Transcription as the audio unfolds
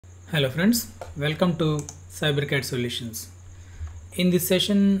Hello friends, welcome to CyberCAD Solutions. In this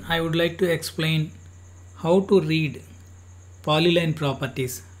session, I would like to explain how to read polyline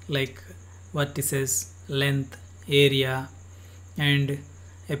properties like vertices, length, area, and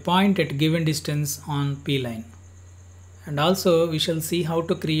a point at given distance on P-line. And also we shall see how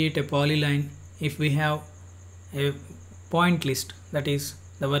to create a polyline if we have a point list, that is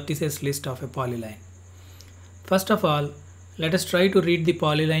the vertices list of a polyline. First of all, let us try to read the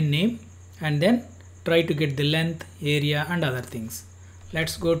polyline name and then try to get the length, area and other things.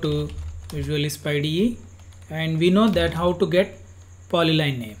 Let's go to AutoLISP IDE and we know that how to get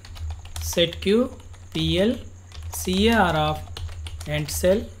polyline name. Set q pl car of end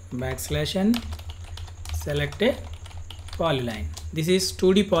cell \n select a polyline. This is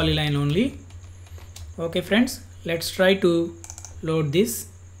 2D polyline only. Okay friends, let's try to load this.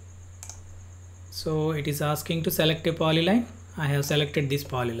 So it is asking to select a polyline. I have selected this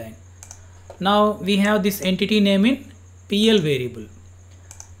polyline. Now we have this entity name in PL variable.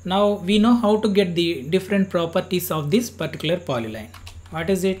 Now we know how to get the different properties of this particular polyline. What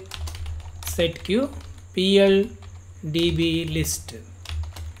is it? Set q PL db list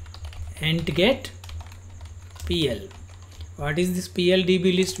ent get PL. What is this PL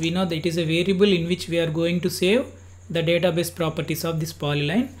db list? We know that it is a variable in which we are going to save the database properties of this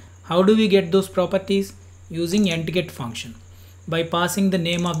polyline. How do we get those properties? Using entget function. By passing the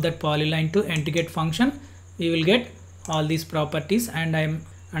name of that polyline to entget function, we will get all these properties, and I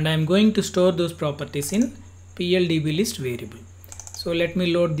am going to store those properties in PLDB list variable. So let me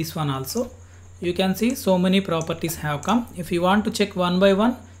load this one also. You can see so many properties have come. If you want to check one by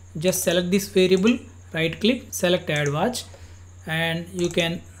one, just select this variable, right click, select add watch, and you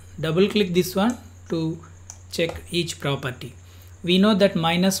can double click this one to check each property. We know that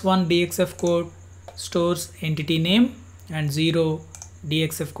 -1 DXF code stores entity name and 0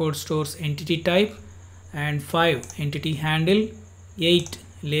 DXF code stores entity type, and 5 entity handle, 8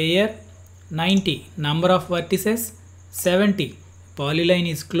 layer, 90 number of vertices, 70 polyline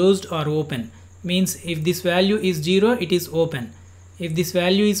is closed or open. Means if this value is 0, it is open. If this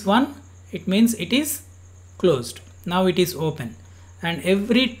value is 1, it means it is closed. Now it is open. And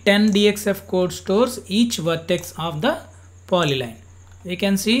every 10 DXF code stores each vertex of the polyline. We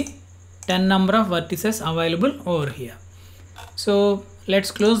can see 10 number of vertices available over here. So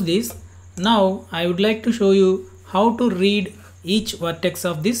let's close this. Now I would like to show you how to read each vertex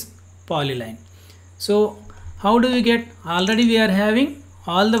of this polyline. So how do we get? Already we are having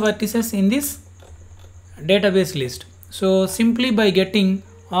all the vertices in this database list. So simply by getting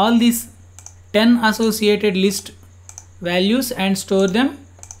all these 10 associated list values and store them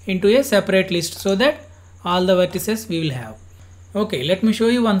into a separate list so that all the vertices we will have. Okay, let me show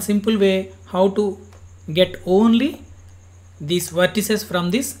you one simple way how to get only these vertices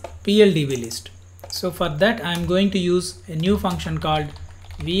from this PLDB list. So for that I am going to use a new function called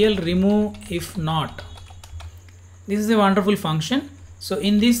VL remove if not. This is a wonderful function. So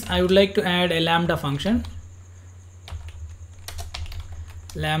in this I would like to add a lambda function,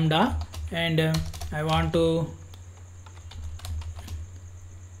 lambda, and I want to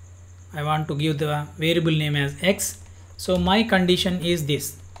give the variable name as x. So my condition is this: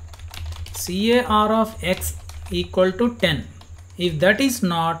 CAR of x equal to 10. If that is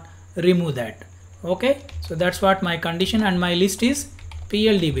not, remove that. Okay, so that's what my condition, and my list is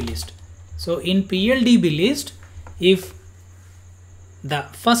PLDB list. So in PLDB list, if the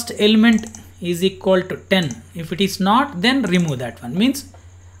first element is equal to 10, if it is not, then remove that one. Means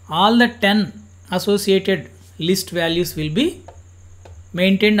all the 10 associated list values will be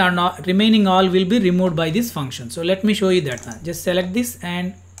maintained, or not, remaining all will be removed by this function. So let me show you that one. Just select this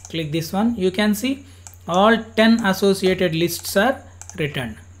and click this one. You can see all 10 associated lists are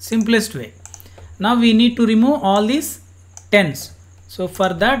returned. Simplest way. Now we need to remove all these 10s. So for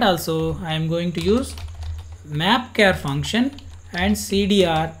that also I am going to use mapchar function and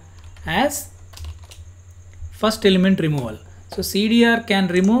CDR as first element removal. So CDR can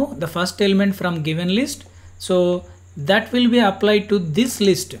remove the first element from given list. So that will be applied to this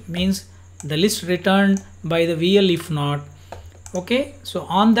list, means the list returned by the VL if not. Okay, so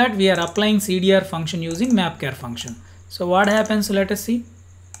on that we are applying CDR function using mapchar function. So what happens, let us see.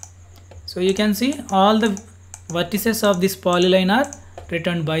 So you can see all the vertices of this polyline are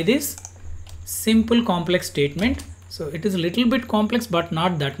returned by this simple complex statement. So it is a little bit complex but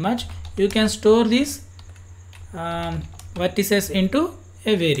not that much. You can store these vertices into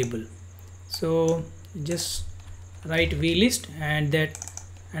a variable. So just write vlist and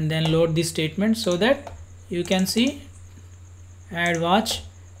then load this statement so that you can see add watch,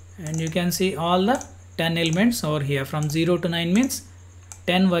 and you can see all the 10 elements over here from 0 to 9 means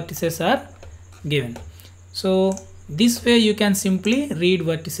 10 vertices are given. So this way you can simply read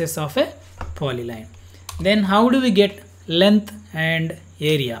vertices of a polyline. Then how do we get length and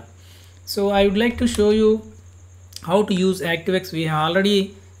area? So I would like to show you how to use ActiveX. We have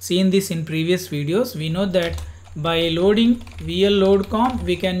already seen this in previous videos. We know that by loading VL load comp,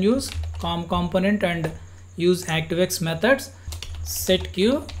 we can use comp component and use ActiveX methods. Set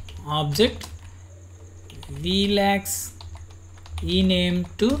queue object VLAX ename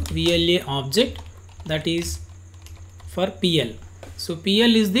to VLA object, that is for PL. So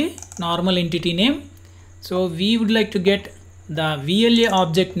PL is the normal entity name. So we would like to get the VLA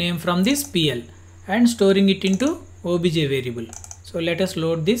object name from this PL and storing it into obj variable. So let us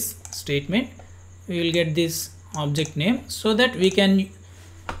load this statement. We will get this object name so that we can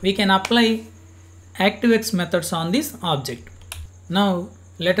apply ActiveX methods on this object. Now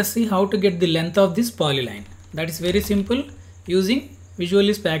let us see how to get the length of this polyline. That is very simple, using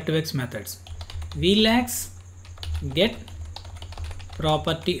AutoLISP ActiveX methods. VLAX get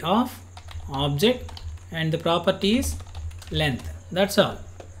property of object and the property is length. That's all.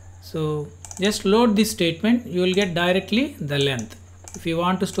 So just load this statement, you will get directly the length. If you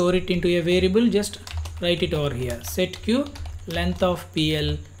want to store it into a variable, just write it over here. Set queue length of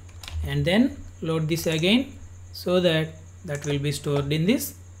PL and then load this again so that will be stored in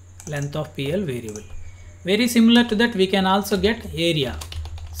this length of PL variable. Very similar to that, we can also get area.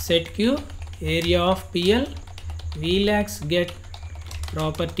 Set queue area of PL VLAX get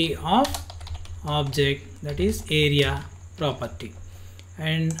property of object, that is area property,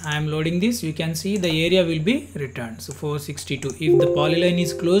 and I am loading this. You can see the area will be returned. So 462. If the polyline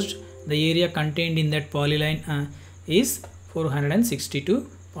is closed, the area contained in that polyline is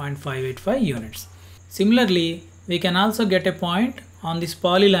 462.585 units. Similarly, we can also get a point on this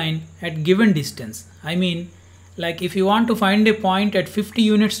polyline at given distance. I mean, like if you want to find a point at 50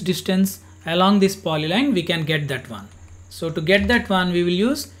 units distance along this polyline, we can get that one. So to get that one, we will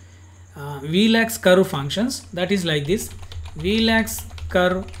use VLAX curve functions. That is like this: VLAX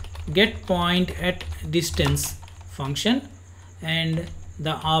curve get point at distance function and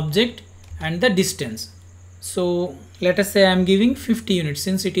the object and the distance. So let us say I am giving 50 units.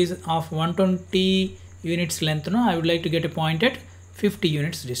 Since it is of 120 units length, now I would like to get a point at 50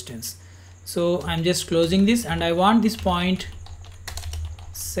 units distance. So I'm just closing this and I want this point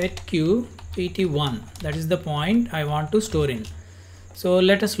set queue pt1, that is the point I want to store in. So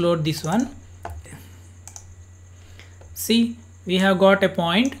let us load this one. See, we have got a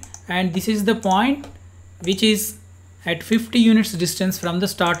point and this is the point which is at 50 units distance from the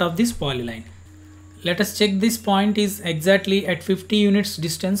start of this polyline. Let us check this point is exactly at 50 units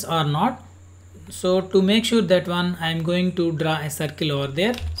distance or not. So to make sure that one, I am going to draw a circle over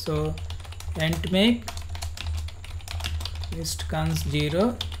there. So int make list cons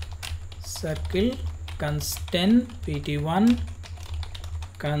 0 circle cons 10 pt1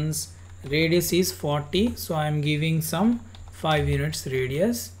 cons radius is 40. So I am giving some 5 units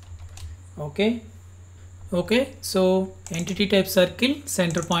radius. Okay. So entity type circle,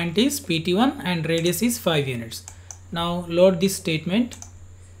 center point is pt1 and radius is 5 units. Now load this statement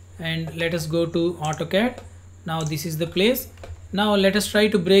and let us go to AutoCAD. Now this is the place. Now let us try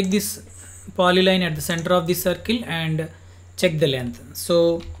to break this polyline at the center of this circle and check the length.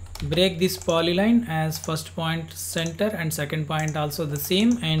 So break this polyline as first point center and second point also the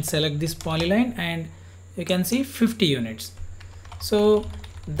same, and select this polyline and you can see 50 units. So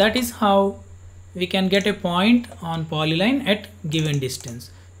that is how we can get a point on polyline at given distance.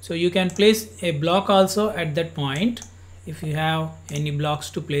 So you can place a block also at that point if you have any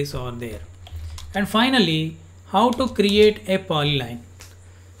blocks to place over there. And finally, how to create a polyline.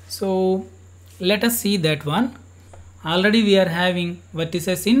 So let us see that one. Already we are having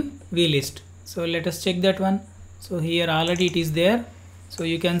vertices in VList. So let us check that one. So here already it is there. So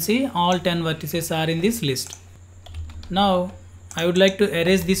you can see all 10 vertices are in this list. Now I would like to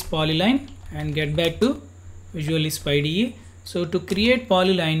erase this polyline and get back to AutoLISP IDE. So to create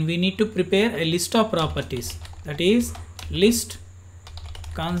polyline, we need to prepare a list of properties. That is list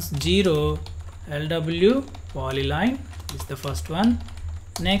cons 0 LW polyline is the first one.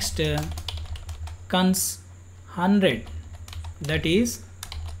 Next cons 100, that is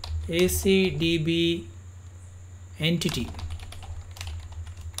ACDB entity.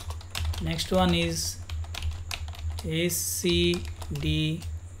 Next one is ACDB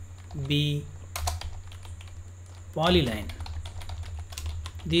polyline.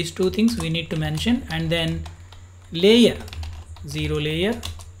 These two things we need to mention, and then layer 0 layer,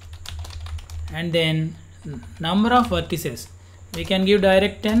 and then number of vertices. We can give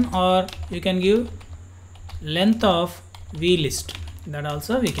direct 10 or you can give length of VList. that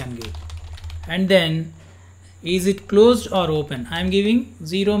also we can give. And then is it closed or open? I am giving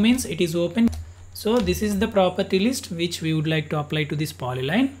 0 means it is open. So this is the property list which we would like to apply to this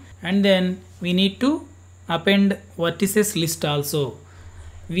polyline. And then we need to append vertices list also.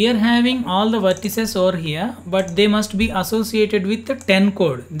 We are having all the vertices over here, but they must be associated with the 10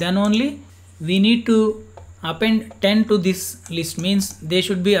 code. Then only we need to append 10 to this list, means they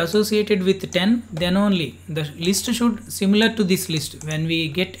should be associated with 10. Then only the list should similar to this list. When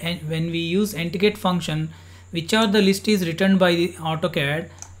we use entget function, whichever the list is returned by the AutoCAD,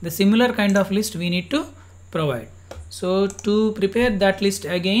 the similar kind of list we need to provide. So to prepare that list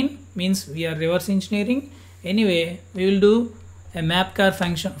again, means we are reverse engineering. Anyway, we will do a mapchar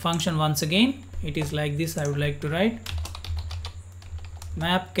function once again. It is like this. I would like to write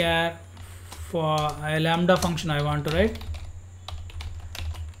mapchar for a lambda function. I want to write,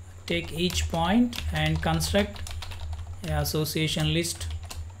 take each point and construct an association list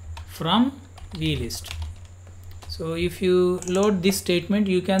from vlist. So if you load this statement,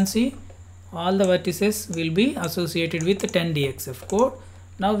 you can see all the vertices will be associated with the 10 DXF code.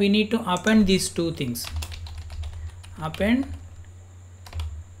 Now we need to append these two things. Append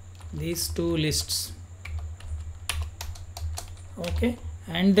these two lists. Okay,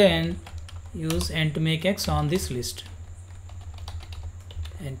 and then use and to make x on this list.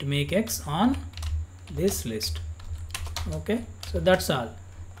 And to make x on this list. Okay, so that's all.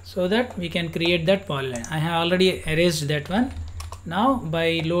 So that we can create that polyline. I have already erased that one. Now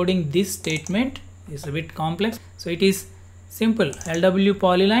by loading this statement is a bit complex. So it is simple. LW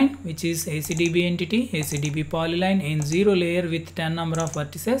polyline, which is ACDB entity, ACDB polyline in 0 layer with 10 number of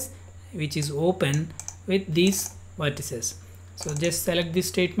vertices, which is open with these vertices. So just select this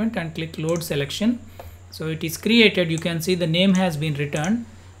statement and click load selection. So it is created. You can see the name has been returned.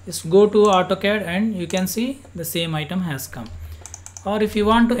 Just go to AutoCAD and you can see the same item has come. Or if you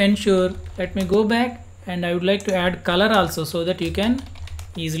want to ensure, let me go back and I would like to add color also so that you can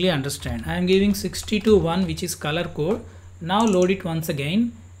easily understand. I am giving 62.1, which is color code. Now load it once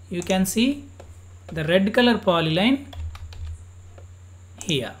again. You can see the red color polyline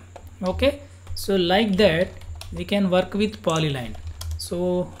here. Okay, so like that we can work with polyline.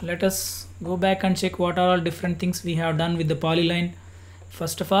 So let us go back and check what are all different things we have done with the polyline.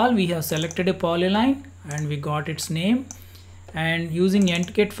 First of all, we have selected a polyline and we got its name. And using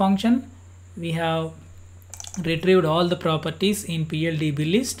entget function, we have retrieved all the properties in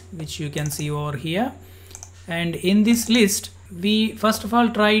PLDB list, which you can see over here. And in this list, we first of all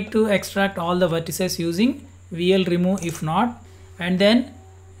try to extract all the vertices using VL remove if not, and then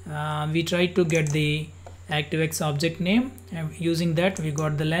we try to get the ActiveX object name, and using that we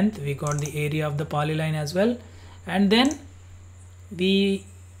got the length, we got the area of the polyline as well, and then we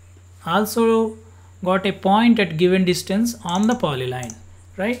also got a point at given distance on the polyline,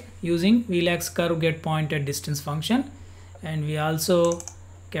 right, using VLAX curve get point at distance function. And we also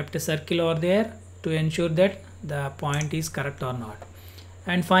kept a circle over there to ensure that the point is correct or not.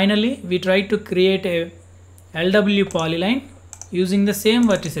 And finally we tried to create a LW polyline using the same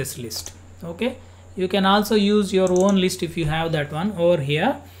vertices list. Okay, you can also use your own list if you have that one over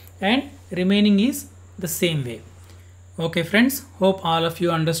here, and remaining is the same way. Okay friends, hope all of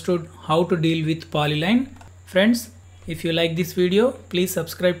you understood how to deal with polyline. Friends, if you like this video, please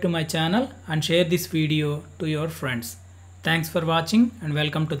subscribe to my channel and share this video to your friends. Thanks for watching and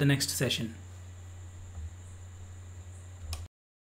welcome to the next session.